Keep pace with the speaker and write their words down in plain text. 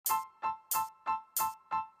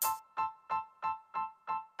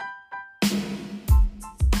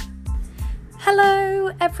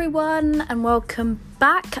everyone and welcome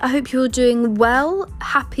back. I hope you're doing well.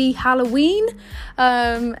 Happy Halloween.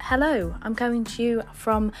 Hello, I'm coming to you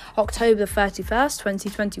from October 31st,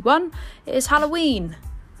 2021. It is Halloween.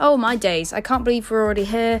 Oh my days, I can't believe we're already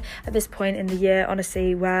here at this point in the year.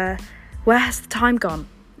 Honestly, where has the time gone?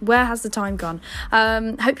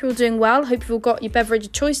 Hope you're all doing well. Hope you've all got your beverage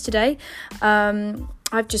of choice today.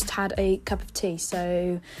 I've just had a cup of tea,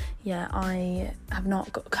 so yeah, I have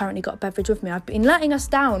not currently got a beverage with me. I've been letting us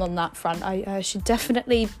down on that front. I should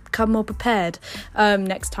definitely come more prepared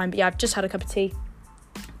next time. But yeah, I've just had a cup of tea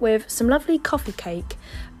with some lovely coffee cake,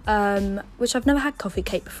 which I've never had coffee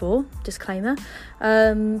cake before, disclaimer.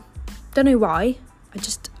 Don't know why,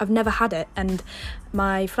 I've never had it, and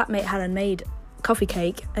my flatmate Helen made coffee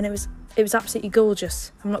cake and it was absolutely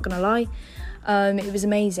gorgeous, I'm not gonna lie. It was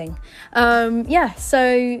amazing.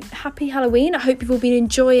 So happy Halloween. I hope you've all been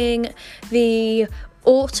enjoying the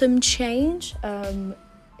autumn change.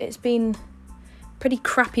 It's been pretty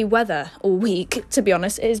crappy weather all week, to be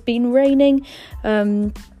honest. It has been raining.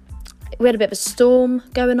 We had a bit of a storm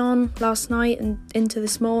going on last night and into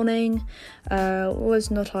this morning.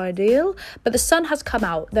 Was not ideal, but the sun has come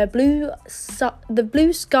out. The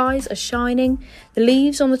blue skies are shining. The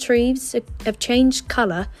leaves on the trees have changed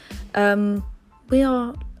colour. We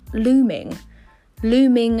are looming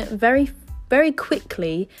very, very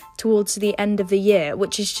quickly towards the end of the year,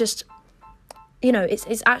 which is just,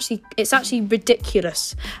 it's actually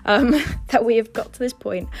ridiculous that we have got to this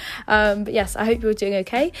point. But yes, I hope you're doing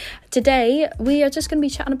okay. Today we are just going to be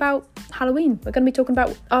chatting about Halloween. We're going to be talking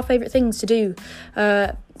about our favourite things to do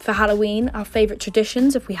for Halloween, our favourite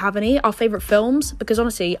traditions, if we have any, our favourite films, because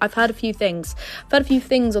honestly, I've heard a few things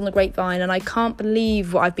on the grapevine, and I can't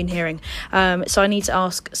believe what I've been hearing. So I need to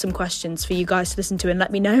ask some questions for you guys to listen to and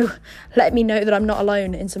let me know that I'm not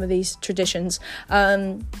alone in some of these traditions.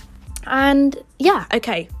 And yeah,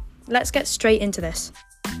 okay, let's get straight into this.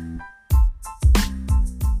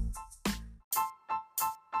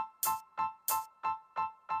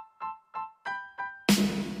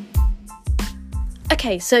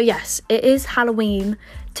 Okay, so yes, it is Halloween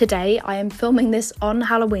today. I am filming this on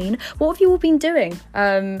Halloween. What have you all been doing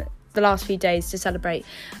the last few days to celebrate?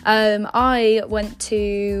 I've had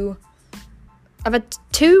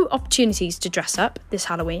two opportunities to dress up this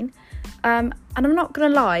Halloween. And I'm not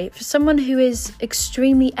going to lie, for someone who is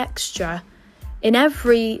extremely extra in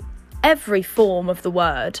every form of the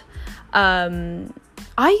word,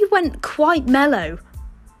 I went quite mellow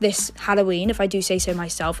this Halloween, if I do say so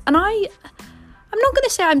myself. And I'm not going to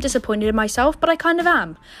say I'm disappointed in myself, but I kind of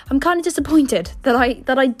am. I'm kind of disappointed that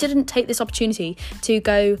I didn't take this opportunity to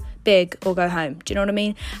go big or go home. Do you know what I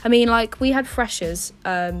mean? I mean, like, we had freshers.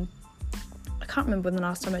 I can't remember when the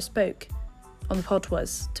last time I spoke on the pod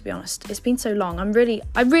was, to be honest. It's been so long. I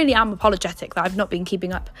really am apologetic that I've not been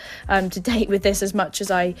keeping up to date with this as much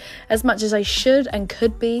as I should and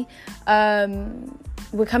could be.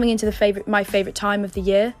 We're coming into my favourite time of the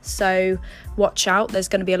year, so watch out. There's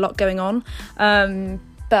going to be a lot going on.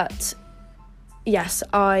 But yes,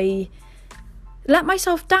 I let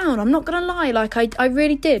myself down. I'm not going to lie. Like, I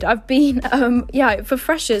really did. I've been, for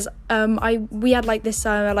freshers, we had like this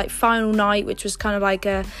final night, which was kind of like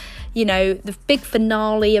the big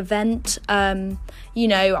finale event. I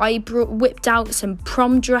whipped out some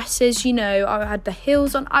prom dresses. I had the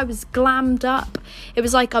heels on. I was glammed up. It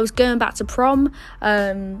was like I was going back to prom.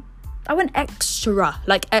 I went extra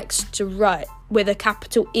with a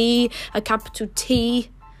capital E, a capital T,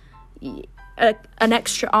 an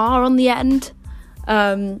extra R on the end.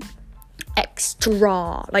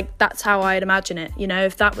 Extra, like, that's how I'd imagine it.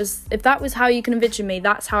 If that was how you can envision me,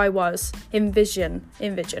 that's how I was. Envision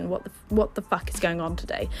what the fuck is going on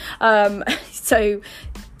today.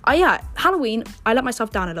 Halloween, I let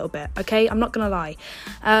myself down a little bit, okay? I'm not gonna lie.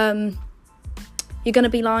 You're gonna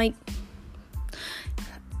be like,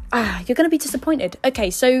 you're gonna be disappointed. Okay,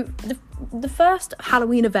 so the first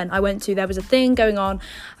Halloween event I went to, there was a thing going on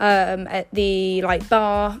at the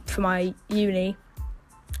bar for my uni.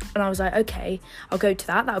 And I was like, okay, I'll go to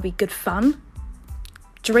that. That'll be good fun.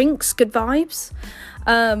 Drinks, good vibes.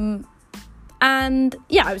 And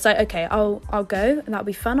yeah, I was like, okay, I'll go and that'll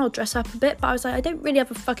be fun. I'll dress up a bit. But I was like, I don't really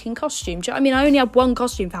have a fucking costume. Do you know what I mean? I only had one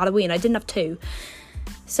costume for Halloween. I didn't have two.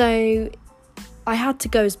 So I had to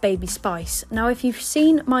go as Baby Spice. Now, if you've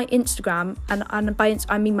seen my Instagram, and by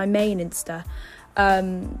I mean my main Insta,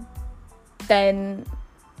 then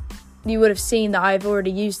you would have seen that I've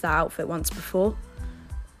already used that outfit once before.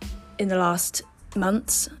 In the last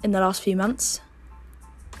few months.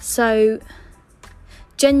 So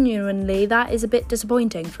genuinely, that is a bit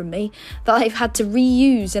disappointing from me, that I've had to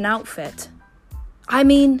reuse an outfit. I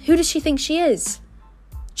mean, who does she think she is?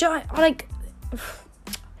 like,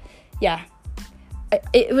 yeah,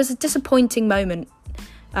 it was a disappointing moment.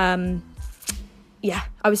 Yeah,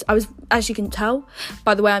 I was, as you can tell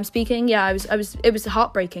by the way I'm speaking, it was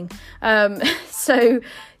heartbreaking. So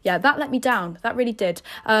yeah, that let me down. That really did.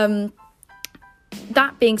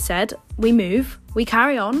 That being said, we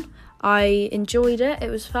carry on. I enjoyed it. It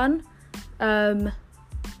was fun.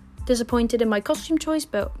 Disappointed in my costume choice,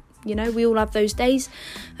 but we all have those days.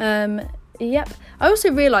 Yep. I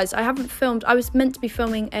also realised I haven't filmed. I was meant to be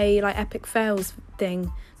filming a epic fails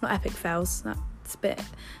thing. Not epic fails. That's a bit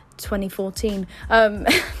 2014.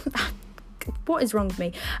 What is wrong with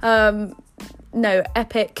me? No,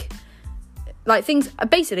 epic. Things.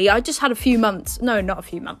 Basically, I just had a few months. No, not a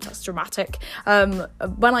few months. That's dramatic.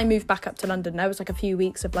 When I moved back up to London, there was a few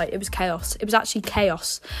weeks of it was chaos. It was actually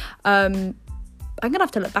chaos. I'm going to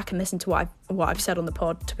have to look back and listen to what I've said on the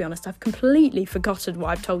pod, to be honest. I've completely forgotten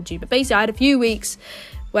what I've told you. But basically, I had a few weeks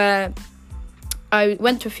where I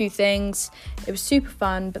went to a few things. It was super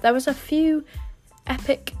fun. But there was a few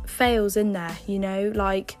epic fails in there,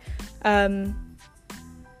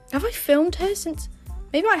 have I filmed here since?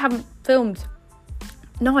 Maybe I haven't filmed.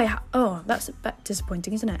 No, that's a bit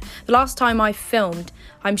disappointing, isn't it? The last time I filmed,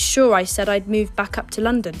 I'm sure I said I'd moved back up to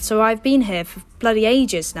London. So I've been here for bloody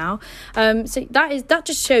ages now. So that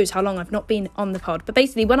just shows how long I've not been on the pod. But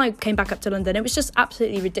basically, when I came back up to London, it was just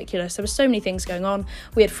absolutely ridiculous. There were so many things going on.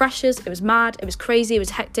 We had freshers. It was mad. It was crazy. It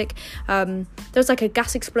was hectic. There was a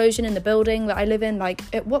gas explosion in the building that I live in.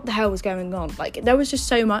 What the hell was going on? There was just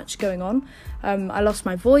so much going on. I lost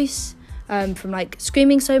my voice from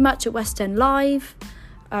screaming so much at West End Live.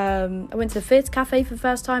 I went to the Theatre Cafe for the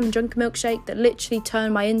first time and drank a milkshake that literally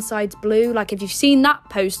turned my insides blue. If you've seen that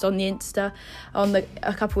post on the Insta, on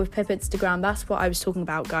A Couple with Pip Instagram, that's what I was talking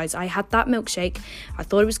about, guys. I had that milkshake. I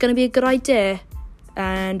thought it was going to be a good idea.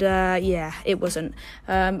 And, it wasn't.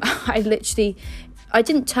 I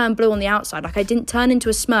didn't turn blue on the outside. I didn't turn into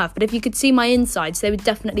a Smurf. But if you could see my insides, they were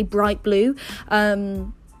definitely bright blue.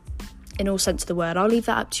 In all sense of the word. I'll leave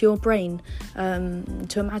that up to your brain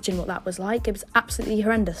to imagine what that was like. It was absolutely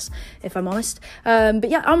horrendous, if I'm honest. But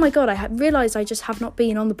yeah, oh my God, I realised I just have not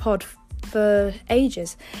been on the pod for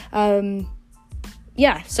ages.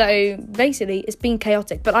 Yeah, so basically it's been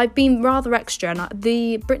chaotic, but I've been rather extra, and not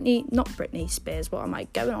Britney Spears, what am I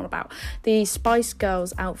going on about? The Spice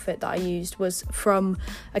Girls outfit that I used was from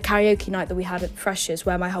a karaoke night that we had at Freshers,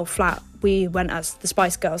 where my whole flat, we went as the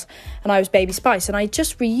Spice Girls, and I was Baby Spice, and I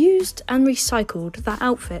just reused and recycled that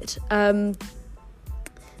outfit.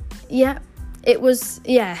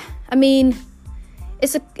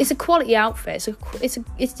 It's a quality outfit.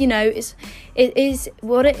 It is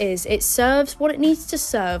what it is. It serves what it needs to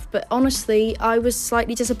serve. But honestly, I was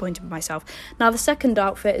slightly disappointed with myself. Now, the second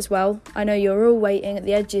outfit as well. I know you're all waiting at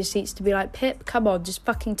the edge of your seats to be like, Pip, come on, just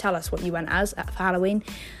fucking tell us what you went as for Halloween.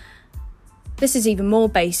 This is even more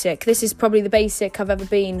basic. This is probably the basic I've ever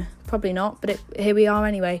been. Probably not, but here we are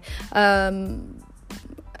anyway.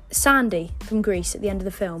 Sandy from Grease at the end of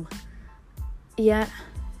the film. Yeah.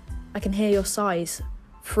 I can hear your sighs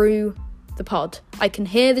through the pod. I can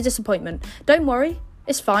hear the disappointment. Don't worry,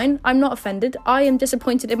 it's fine. I'm not offended. I am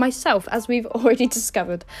disappointed in myself, as we've already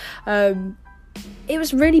discovered. It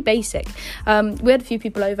was really basic. We had a few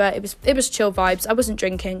people over. It was chill vibes. I wasn't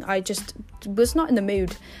drinking. I just was not in the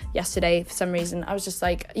mood yesterday for some reason. I was just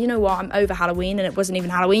like, you know what? I'm over Halloween, and it wasn't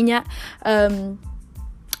even Halloween yet.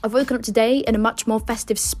 I've woken up today in a much more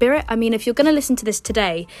festive spirit. I mean, if you're going to listen to this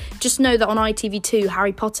today, just know that on ITV2,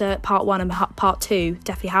 Harry Potter Part 1 and Part 2,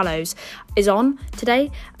 Deathly Hallows, is on today.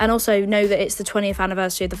 And also know that it's the 20th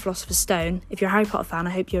anniversary of The Philosopher's Stone. If you're a Harry Potter fan, I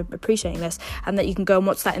hope you're appreciating this, and that you can go and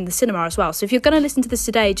watch that in the cinema as well. So if you're going to listen to this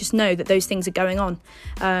today, just know that those things are going on.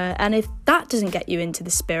 And if that doesn't get you into the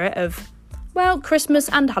spirit of, well, Christmas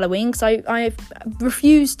and Halloween, because I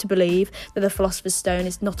refuse to believe that The Philosopher's Stone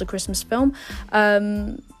is not a Christmas film.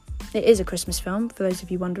 It is a Christmas film, for those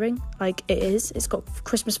of you wondering. It is. It's got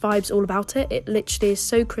Christmas vibes all about it. It literally is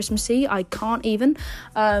so Christmassy. I can't even.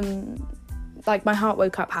 My heart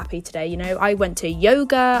woke up happy today, I went to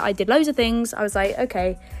yoga. I did loads of things. I was like,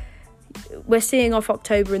 okay, we're seeing off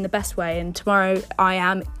October in the best way. And tomorrow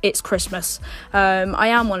it's Christmas. I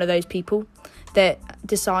am one of those people that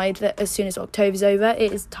decide that as soon as October's over,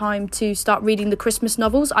 it is time to start reading the Christmas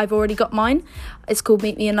novels. I've already got mine. It's called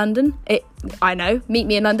Meet Me in London. I know, Meet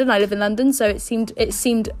Me in London. I live in London, so it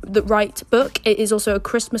seemed the right book. It is also a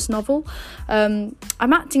Christmas novel. I'm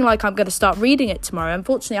acting like I'm going to start reading it tomorrow.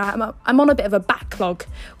 Unfortunately, I'm on a bit of a backlog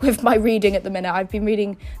with my reading at the minute. I've been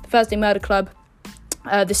reading The Thursday Murder Club,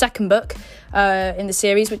 the second book in the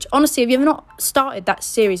series, which honestly, if you've not started that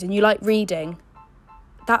series and you like reading,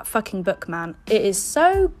 that fucking book, man. It is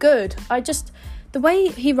so good. The way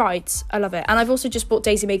he writes, I love it. And I've also just bought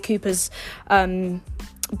Daisy May Cooper's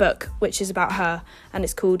book, which is about her, and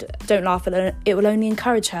it's called Don't Laugh, It Will Only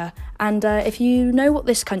Encourage Her. And if you know what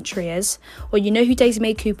this country is, or you know who Daisy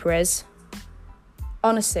May Cooper is,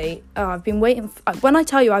 honestly, I've been waiting. When I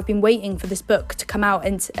tell you I've been waiting for this book to come out,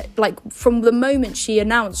 and like from the moment she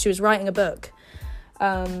announced she was writing a book,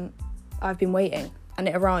 I've been waiting, and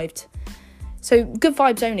it arrived. So good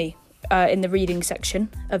vibes only in the reading section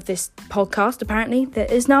of this podcast, apparently.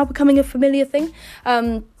 That is now becoming a familiar thing.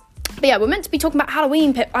 But yeah, we're meant to be talking about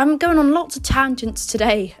Halloween, Pip. I'm going on lots of tangents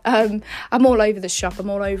today. I'm all over the shop. I'm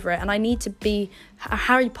all over it. And I need to be...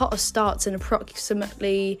 Harry Potter starts in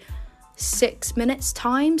approximately 6 minutes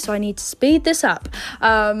time, so I need to speed this up.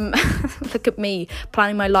 Look at me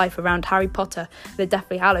planning my life around Harry Potter, The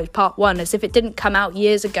Deathly Hallows Part 1, as if it didn't come out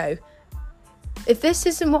years ago. If this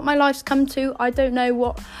isn't what my life's come to, I don't know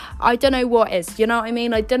what is. You know what I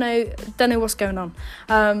mean? I don't know what's going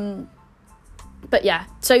on. But yeah,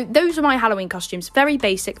 so those are my Halloween costumes. Very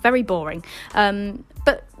basic, very boring.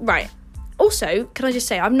 But right. Also, can I just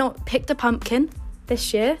say, I've not picked a pumpkin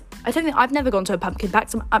this year. I've never gone to a pumpkin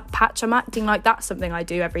patch. I'm acting like that's something I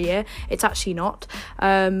do every year. It's actually not.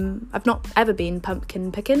 I've not ever been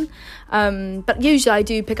pumpkin picking. But usually I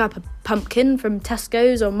do pick up a pumpkin from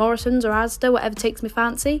Tesco's or Morrison's or Asda, whatever takes me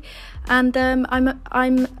fancy. And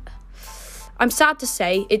I'm sad to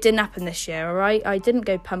say it didn't happen this year, all right? I didn't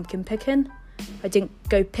go pumpkin picking. I didn't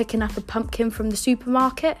go picking up a pumpkin from the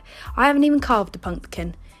supermarket. I haven't even carved a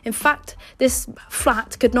pumpkin. In fact, this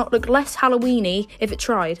flat could not look less Halloweeny if it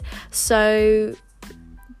tried. So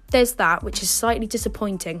there's that, which is slightly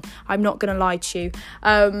disappointing. I'm not going to lie to you.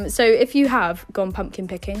 So if you have gone pumpkin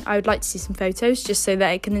picking, I would like to see some photos just so that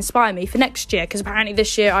it can inspire me for next year. Because apparently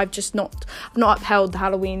this year I've not upheld the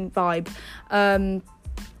Halloween vibe.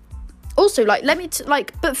 Also, but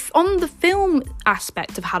on the film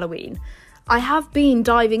aspect of Halloween, I have been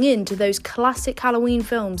diving into those classic Halloween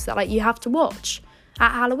films that you have to watch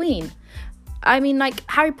at Halloween. I mean,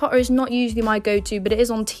 Harry Potter is not usually my go-to, but it is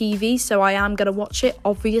on TV, so I am going to watch it,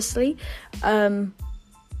 obviously.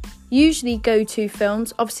 Usually go-to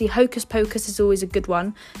films, obviously Hocus Pocus is always a good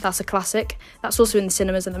one. That's a classic. That's also in the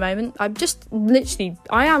cinemas at the moment. I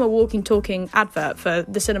am a walking, talking advert for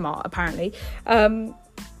the cinema, apparently.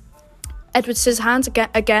 Edward Scissorhands,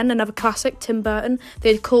 again, another classic, Tim Burton.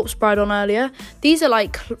 They had Corpse Bride on earlier. These are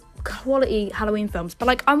quality Halloween films.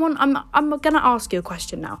 But I'm gonna ask you a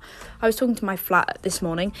question now. I was talking to my flat this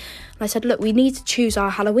morning, and I said, look, we need to choose our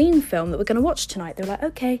Halloween film that we're gonna watch tonight. They were like,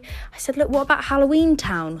 okay. I said, look, what about Halloween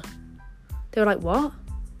Town? They were like, what?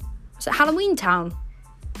 I said, Halloween Town.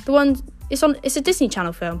 The one it's a Disney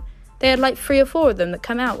Channel film. They had 3 or 4 of them that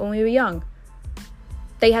come out when we were young.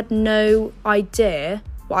 They had no idea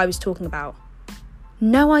what I was talking about.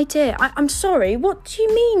 No idea. I'm sorry. What do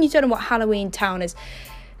you mean you don't know what Halloween Town is?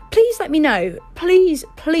 Please let me know. Please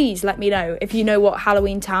let me know if you know what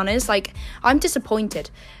Halloween Town is. I'm disappointed.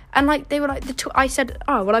 And they were I said,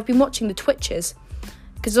 oh, well, I've been watching The Twitches.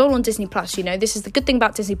 Because it's all on Disney Plus, This is the good thing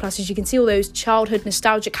about Disney Plus is you can see all those childhood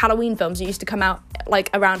nostalgic Halloween films that used to come out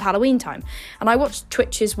around Halloween time. And I watched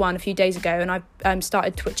Twitches 1 a few days ago, and I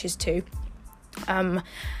started Twitches 2. And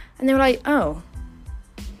they were like, oh.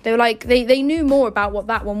 They were they knew more about what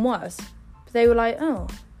that one was. But they were like, oh.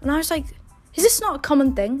 And I was like, is this not a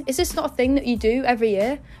common thing? Is this not a thing that you do every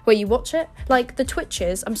year where you watch it? The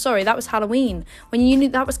Twitches, I'm sorry, that was Halloween. When you knew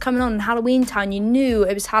that was coming on in Halloween Town, you knew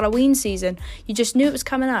it was Halloween season. You just knew it was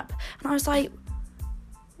coming up. And I was like,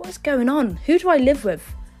 what is going on? Who do I live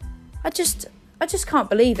with? I just can't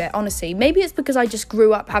believe it, honestly. Maybe it's because I just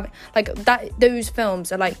grew up having, those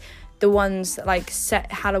films are the ones that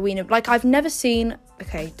set Halloween. I've never seen,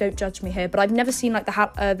 okay, don't judge me here, but I've never seen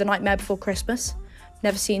the Nightmare Before Christmas.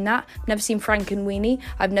 Never seen that. Never seen Frankenweenie.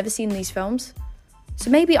 I've never seen these films. So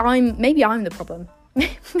maybe I'm the problem.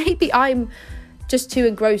 Maybe I'm just too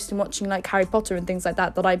engrossed in watching Harry Potter and things like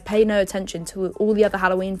that I pay no attention to all the other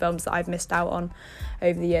Halloween films that I've missed out on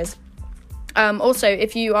over the years. Also,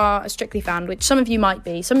 if you are a Strictly fan, which some of you might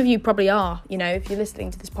be, some of you probably are, if you're listening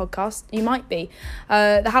to this podcast, you might be.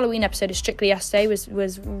 The Halloween episode of Strictly yesterday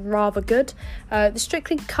was rather good. The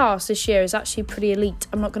Strictly cast this year is actually pretty elite.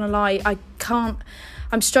 I'm not going to lie.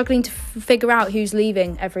 I'm struggling to figure out who's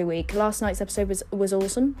leaving every week. Last night's episode was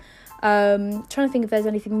awesome. Trying to think if there's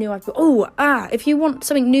anything new if you want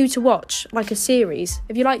something new to watch, a series,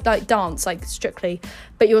 if you like dance, Strictly,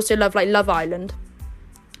 but you also love Love Island.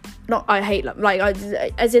 I hate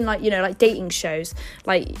as in dating shows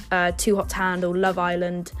Too Hot to Handle, Love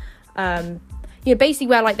Island, basically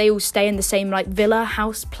where they all stay in the same villa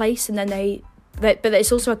house place, and then they but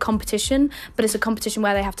it's also a competition, but it's a competition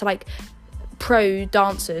where they have to like, pro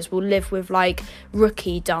dancers will live with like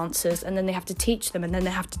rookie dancers, and then they have to teach them, and then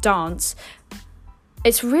they have to dance.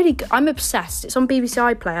 It's really good. I'm obsessed. It's on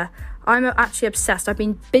BBC iPlayer. I'm actually obsessed. I've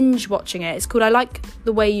been binge watching it. It's called I Like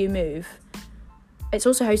the Way You Move. It's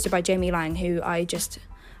also hosted by Jamie Lang, who I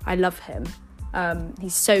love him.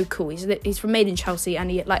 He's so cool. He's from Made in Chelsea, and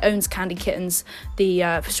he like owns Candy Kittens,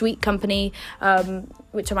 the sweet company,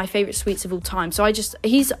 which are my favourite sweets of all time. So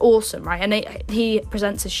he's awesome, right? And he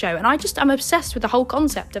presents a show, and I'm obsessed with the whole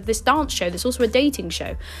concept of this dance show that's also a dating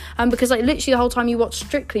show, because like literally the whole time you watch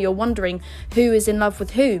Strictly, you're wondering who is in love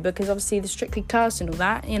with who, because obviously the Strictly curse and all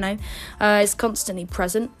that, is constantly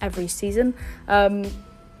present every season.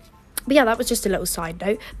 But yeah, that was just a little side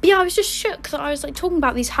note. But yeah, I was just shook that I was like talking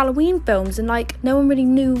about these Halloween films, and like no one really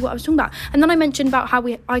knew what I was talking about. And then I mentioned about how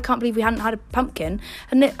I can't believe we hadn't had a pumpkin,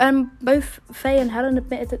 and both Faye and Helen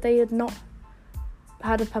admitted that they had not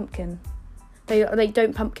had a pumpkin. They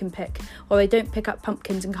don't pumpkin pick, or they don't pick up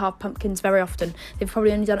pumpkins and carve pumpkins very often. They've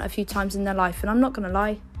probably only done it a few times in their life, and I'm not gonna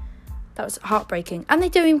lie, that was heartbreaking. And they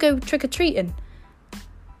don't even go trick-or-treating.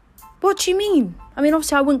 What do you mean? I mean,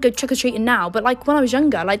 obviously I wouldn't go trick-or-treating now, but like when I was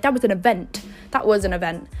younger, like that was an event.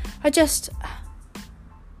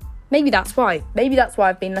 Maybe that's why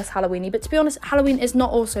I've been less Halloweeny. But to be honest, Halloween is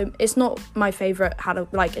it's not my favourite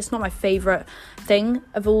it's not my favourite thing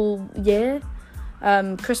of all year.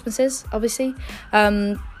 Christmas is, obviously.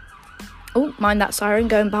 Oh, mind that siren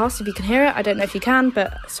going past if you can hear it. I don't know if you can,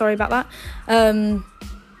 but sorry about that.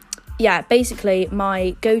 Yeah, basically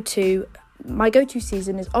my go-to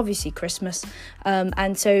season is obviously Christmas,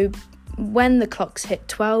 and so when the clocks hit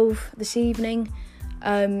 12 this evening,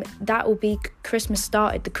 that will be Christmas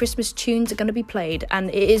started. The Christmas tunes are going to be played, and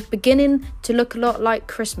it is beginning to look a lot like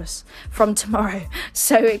Christmas from tomorrow,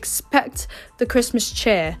 so expect the Christmas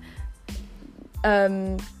cheer.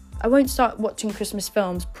 I won't start watching Christmas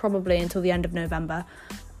films probably until the end of November.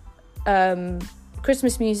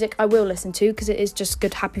 Christmas music I will listen to, because it is just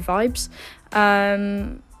good happy vibes.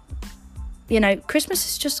 Christmas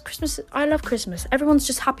is just Christmas. I love Christmas. Everyone's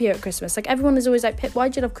just happier at Christmas. Like, everyone is always like, Pip, why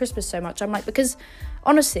do you love Christmas so much? I'm like, because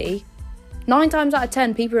honestly, 9 times out of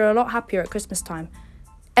 10, people are a lot happier at Christmas time.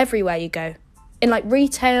 Everywhere you go. In like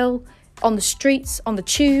retail, on the streets, on the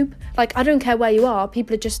tube. Like, I don't care where you are.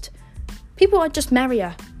 People are just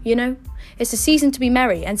merrier, It's a season to be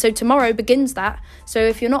merry. And so tomorrow begins that. So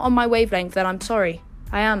if you're not on my wavelength, then I'm sorry.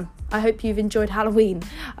 I am. I hope you've enjoyed Halloween.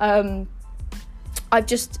 I've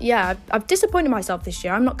disappointed myself this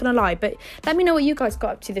year, I'm not going to lie, but let me know what you guys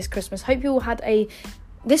got up to this Christmas. Hope you all had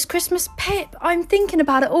this Christmas Pip. I'm thinking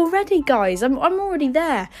about it already, guys. I'm already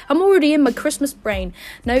there. I'm already in my Christmas brain.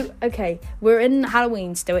 No, okay, we're in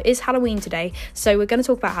Halloween still. It is Halloween today, so we're going to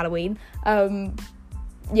talk about Halloween. Let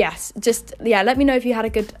me know if you had a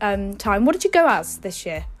good time. What did you go as this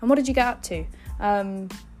year? And what did you get up to?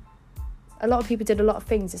 A lot of people did a lot of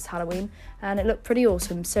things this Halloween, and it looked pretty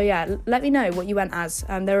awesome. So yeah, let me know what you went as.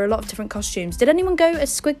 There are a lot of different costumes. Did anyone go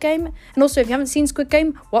as Squid Game? And also, if you haven't seen Squid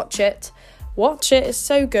Game, watch it. Watch it. It's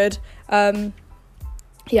so good. And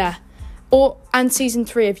season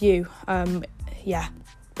 3 of You.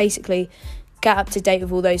 Basically, get up to date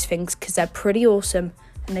with all those things, because they're pretty awesome,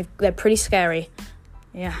 and they're pretty scary.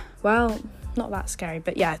 Yeah, well, not that scary,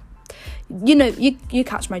 but yeah. You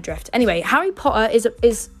catch my drift. Anyway, Harry Potter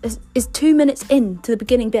is 2 minutes into the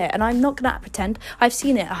beginning bit, and I'm not gonna pretend I've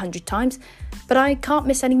seen it 100 times, but I can't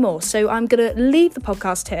miss any more. So I'm gonna leave the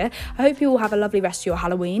podcast here. I hope you all have a lovely rest of your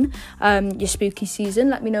Halloween, your spooky season.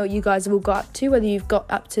 Let me know what you guys have all got up to, whether you've got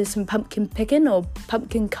up to some pumpkin picking or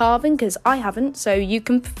pumpkin carving, because I haven't. So you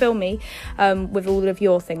can fulfill me with all of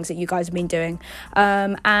your things that you guys have been doing.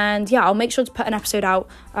 I'll make sure to put an episode out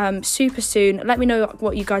super soon. Let me know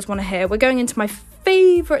what you guys want to hear. We're going into my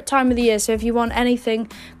favourite time of the year, so if you want anything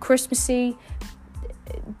Christmassy,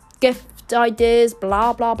 gift ideas,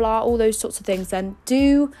 blah blah blah, all those sorts of things, then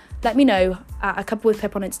do let me know at A Couple with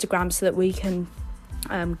Pip on Instagram, so that we can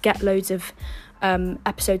get loads of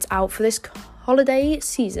episodes out for this holiday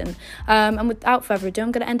season. And without further ado,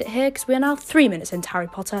 I'm going to end it here, because we are now 3 minutes into Harry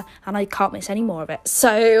Potter, and I can't miss any more of it.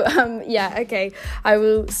 So okay, I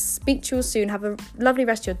will speak to you all soon. Have a lovely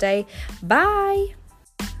rest of your day. Bye.